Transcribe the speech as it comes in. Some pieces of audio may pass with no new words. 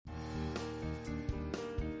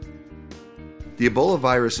The Ebola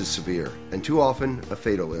virus is severe and too often a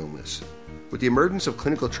fatal illness. With the emergence of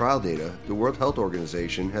clinical trial data, the World Health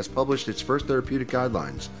Organization has published its first therapeutic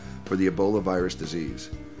guidelines for the Ebola virus disease.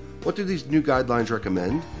 What do these new guidelines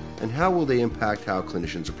recommend, and how will they impact how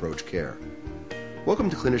clinicians approach care? Welcome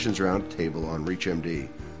to Clinicians Roundtable on ReachMD.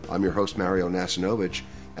 I'm your host, Mario Nasinovich,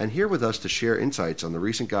 and here with us to share insights on the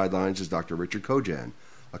recent guidelines is Dr. Richard Kojan,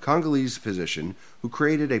 a Congolese physician who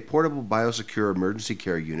created a portable biosecure emergency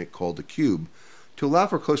care unit called the Cube to allow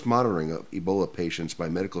for close monitoring of Ebola patients by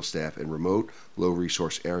medical staff in remote,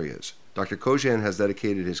 low-resource areas. Dr. Kojan has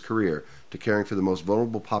dedicated his career to caring for the most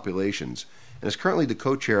vulnerable populations and is currently the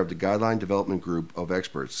co-chair of the Guideline Development Group of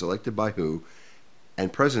Experts selected by WHO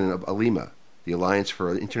and president of ALIMA, the Alliance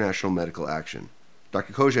for International Medical Action.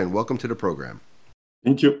 Dr. Kojan, welcome to the program.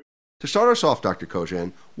 Thank you. To start us off, Dr.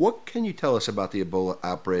 Kojan, what can you tell us about the Ebola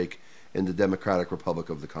outbreak in the Democratic Republic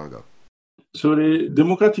of the Congo? So the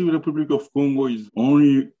Democratic Republic of Congo is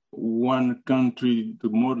only one country to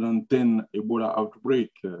more than 10 Ebola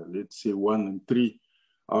outbreak. Let's say 1 in 3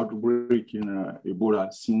 outbreak in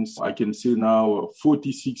Ebola since I can say now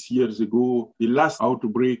 46 years ago. The last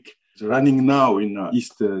outbreak is running now in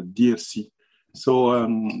East DRC. So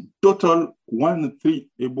total 1 in 3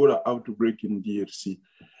 Ebola outbreak in DRC.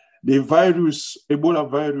 The virus, Ebola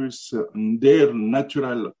virus, their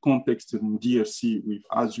natural context in DRC, with,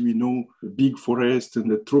 as we know, the big forest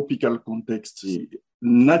and the tropical context, the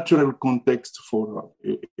natural context for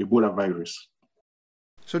Ebola virus.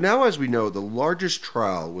 So now, as we know, the largest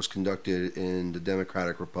trial was conducted in the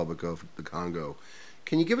Democratic Republic of the Congo.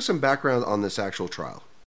 Can you give us some background on this actual trial?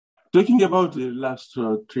 Talking about the last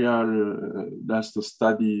trial, that's the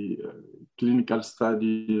study, clinical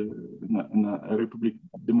study in the Republic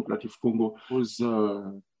Democratic Congo was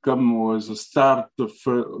a start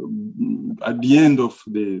at the end of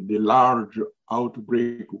the large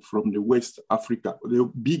outbreak from the West Africa, the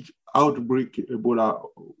big outbreak Ebola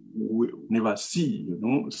we never see,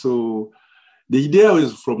 So the idea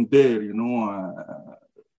is from there,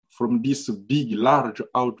 from this big, large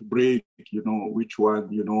outbreak, which one,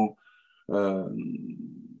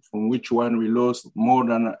 from which one we lost more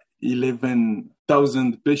than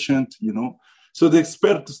 11,000 patients, So the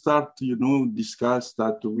experts start, discuss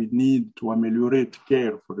that we need to ameliorate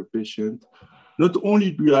care for the patient. Not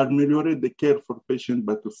only do we ameliorate the care for the patient,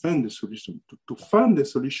 but to find the solution, to find the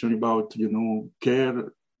solution about,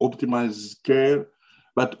 care, optimize care,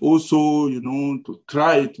 but also, to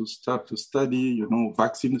try to start to study,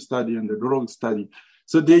 vaccine study and the drug study.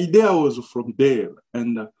 So the idea was from there.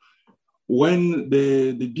 And when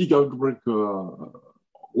the big outbreak,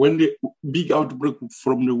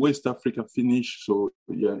 from the West Africa finished, so,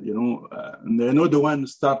 and another one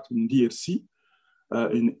start in DRC,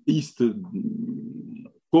 in East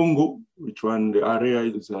Congo, which one the area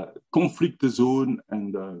is a conflict zone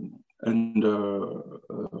and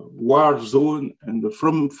war zone, and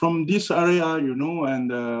from this area,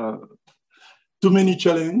 and too many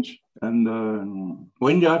challenge. And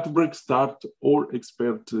when the outbreak start, all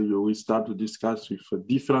experts, we start to discuss with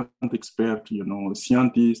different experts,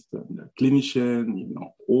 scientists and clinicians,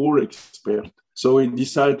 all experts. So we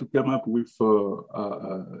decided to come up with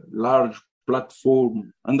a large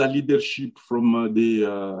platform under leadership from the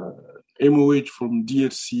MOH from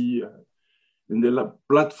DRC. In the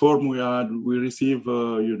platform we receive,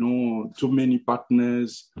 too many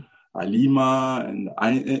partners, ALIMA and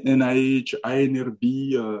NIH,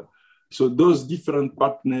 INRB. So those different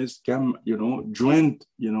partners come, joined,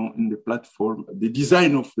 in the platform. The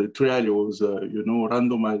design of the trial was,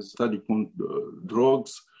 randomized study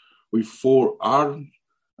drugs with 4 arms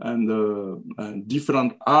and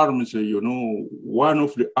different arms. One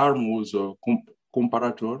of the arms was a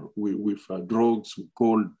comparator with drugs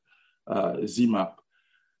called ZMapp.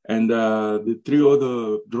 And the 3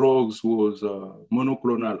 other drugs was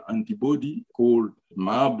monoclonal antibody called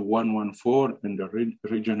MAB114 and the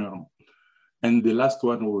Regeneron. And the last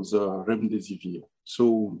one was remdesivir.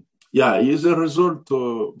 So, it's a result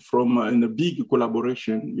from in a big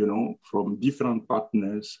collaboration, from different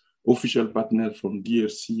partners, official partners from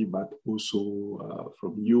DRC, but also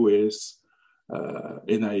from US,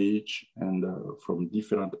 NIH, and from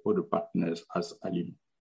different other partners as ALIM.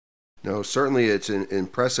 No, certainly it's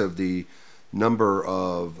impressive the number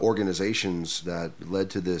of organizations that led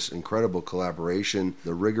to this incredible collaboration,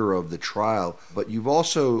 the rigor of the trial. But you've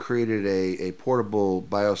also created a portable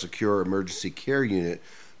biosecure emergency care unit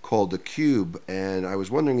called the Cube. And I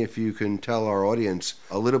was wondering if you can tell our audience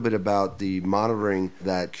a little bit about the monitoring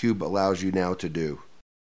that Cube allows you now to do.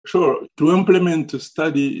 Sure. To implement a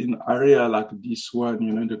study in area like this one,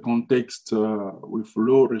 in the context with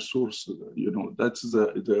low resources, that's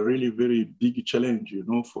the really very big challenge,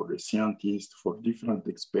 for the scientists, for different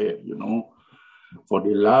experts, for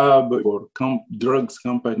the lab, for drugs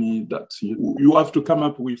company, that you have to come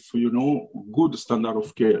up with, good standard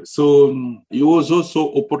of care. So it was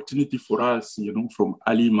also opportunity for us, from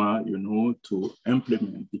Alima, to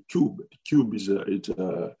implement the Cube. The Cube is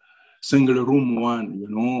a single room one,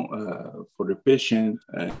 for the patient,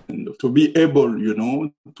 and to be able,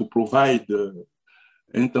 to provide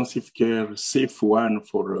intensive care, safe one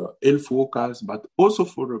for health workers, but also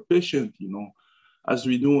for the patient, As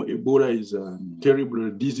we know, Ebola is a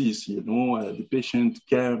terrible disease, the patient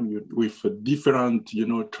came with different,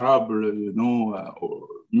 trouble, or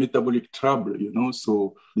metabolic trouble,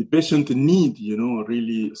 so the patient need,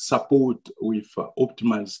 really support with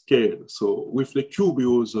optimized care. So with the Cube, it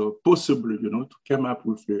was possible, to come up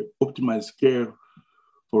with the optimized care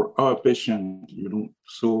for our patient,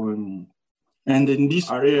 So, and in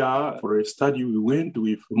this area, for a study, we went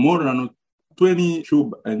with more than 20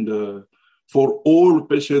 Cube, and for all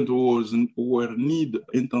patients who need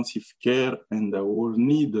intensive care and who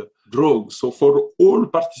need drugs. So for all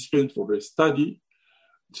participants for the study,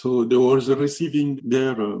 so they was receiving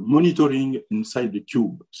their monitoring inside the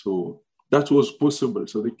Cube. So that was possible.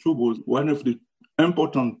 So the Cube was one of the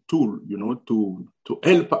important tools, to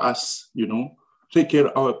help us, take care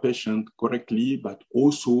of our patient correctly, but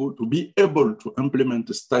also to be able to implement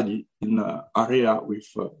a study in an area with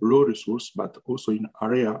low resource, but also in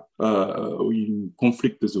area in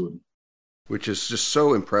conflict zone. Which is just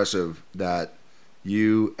so impressive that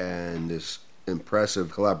you and this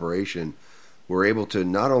impressive collaboration were able to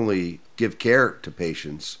not only give care to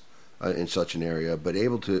patients in such an area, but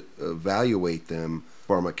able to evaluate them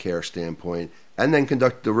from a care standpoint and then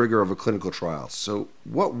conduct the rigor of a clinical trial. So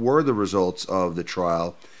what were the results of the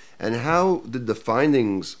trial, and how did the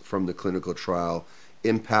findings from the clinical trial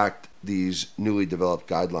impact these newly developed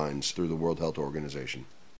guidelines through the World Health Organization?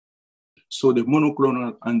 So the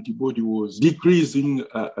monoclonal antibody was decreasing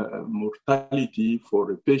mortality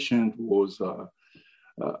for a patient who was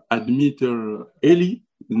admitted early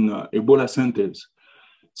in Ebola centers.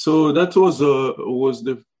 So that was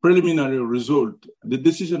the preliminary result. The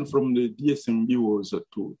decision from the DSMB was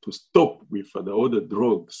to stop with the other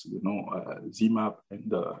drugs, Zimab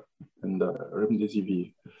and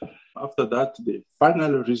Remdesivir. After that, the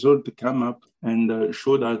final result came up and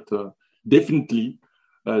showed that definitely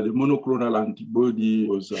the monoclonal antibody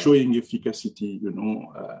was showing efficacy,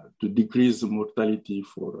 to decrease mortality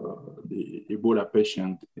for the Ebola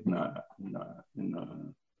patient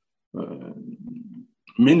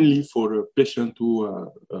mainly for a patient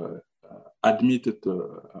who admitted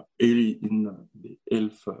early in the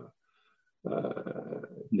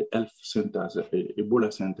health centers,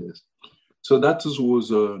 Ebola centers. So that was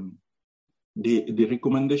the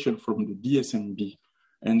recommendation from the DSMB.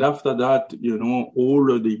 And after that,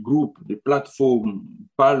 all of the group, the platform,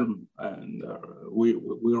 PALM, and we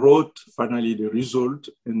wrote finally the result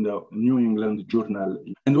in the New England Journal.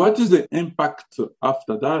 And what is the impact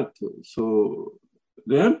after that? So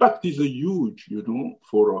the impact is huge,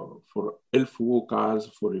 for health workers,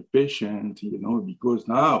 for a patient, because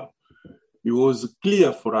now it was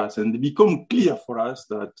clear for us and it become clear for us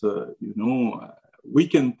that, we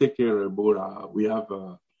can take care of Ebola. We have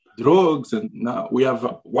drugs, and now we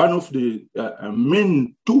have one of the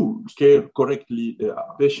main tools to care correctly the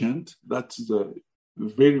patient. That's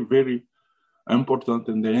very, very important,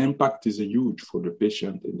 and the impact is huge for the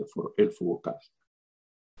patient and for health workers.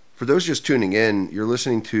 For those just tuning in, you're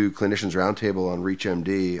listening to Clinicians Roundtable on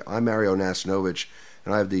ReachMD. I'm Mario Nasnovich,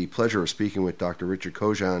 and I have the pleasure of speaking with Dr. Richard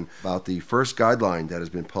Kojan about the first guideline that has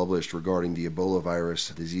been published regarding the Ebola virus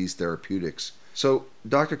disease therapeutics. So,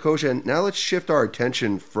 Dr. Kojan, now let's shift our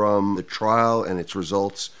attention from the trial and its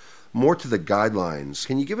results more to the guidelines.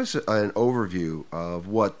 Can you give us an overview of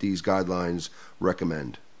what these guidelines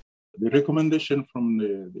recommend? The recommendation from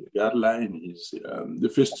the guideline is, the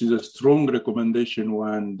first is a strong recommendation,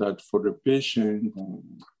 one that for the patient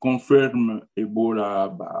confirm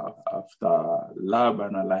Ebola after lab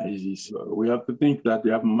analysis, we have to think that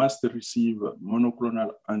they must receive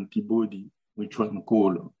monoclonal antibody, which one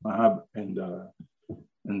called MAB and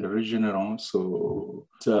the Regeneron. So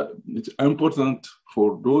it's important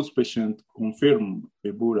for those patients confirm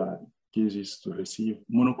Ebola cases to receive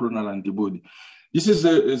monoclonal antibody. This is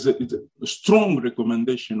a strong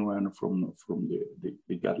recommendation one from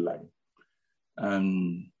the guideline.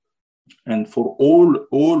 And for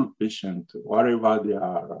all patients, wherever they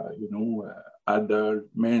are, adult,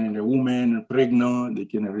 men and women, pregnant, they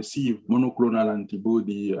can receive monoclonal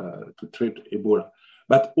antibody to treat Ebola.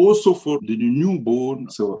 But also for the newborn,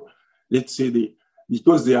 so let's say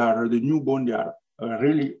because they are the newborn, they are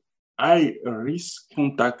really high risk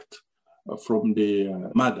contact from the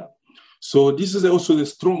mother. So this is also the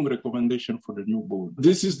strong recommendation for the newborn.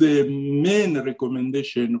 This is the main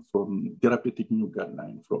recommendation from therapeutic new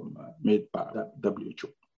guideline from made by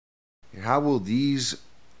WHO. How will these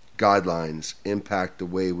guidelines impact the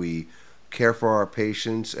way we care for our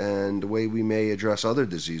patients and the way we may address other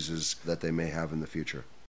diseases that they may have in the future?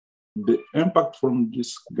 The impact from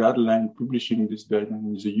this guideline, publishing this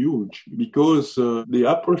guideline, is huge because the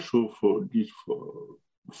approach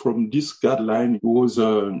from this guideline was,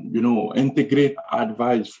 integrate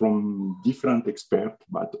advice from different experts,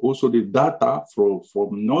 but also the data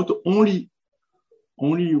from not only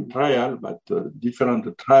trial, but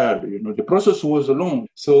different trial. The process was long.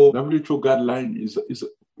 So WHO guideline is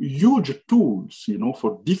huge tools,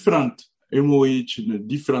 for different MOH in a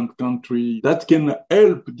different country that can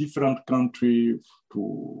help different country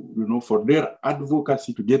to, for their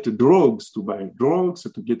advocacy to get drugs, to buy drugs,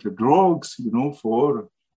 to get drugs, for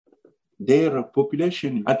their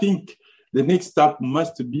population. I think the next step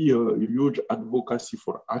must be a huge advocacy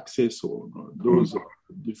for access on those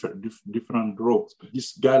different drugs.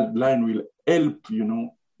 This guideline will help,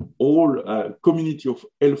 all community of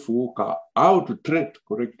health workers how to treat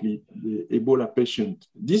correctly the Ebola patient.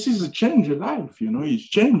 This is a change of life, it's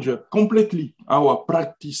change completely our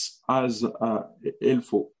practice as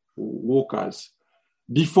health workers.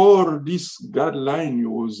 Before this guideline, it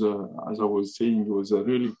was, as I was saying, it was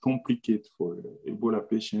really complicated for Ebola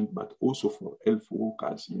patient, but also for health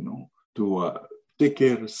workers, to take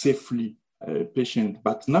care safely patient.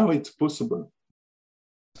 But now it's possible.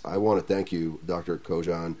 I want to thank you, Dr.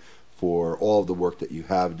 Kojan, for all of the work that you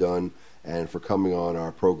have done and for coming on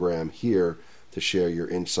our program here to share your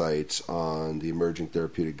insights on the emerging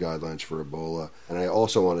therapeutic guidelines for Ebola. And I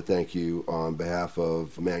also want to thank you on behalf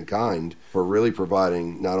of mankind for really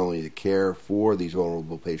providing not only the care for these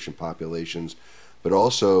vulnerable patient populations, but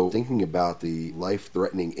also thinking about the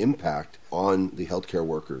life-threatening impact on the healthcare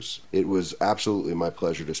workers. It was absolutely my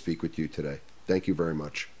pleasure to speak with you today. Thank you very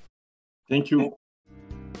much. Thank you.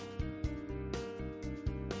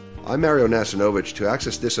 I'm Mario Nasinovich. To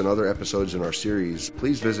access this and other episodes in our series,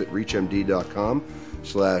 please visit reachmd.com/clinicians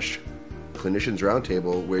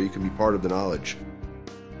roundtable, where you can be part of the knowledge.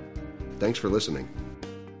 Thanks for listening.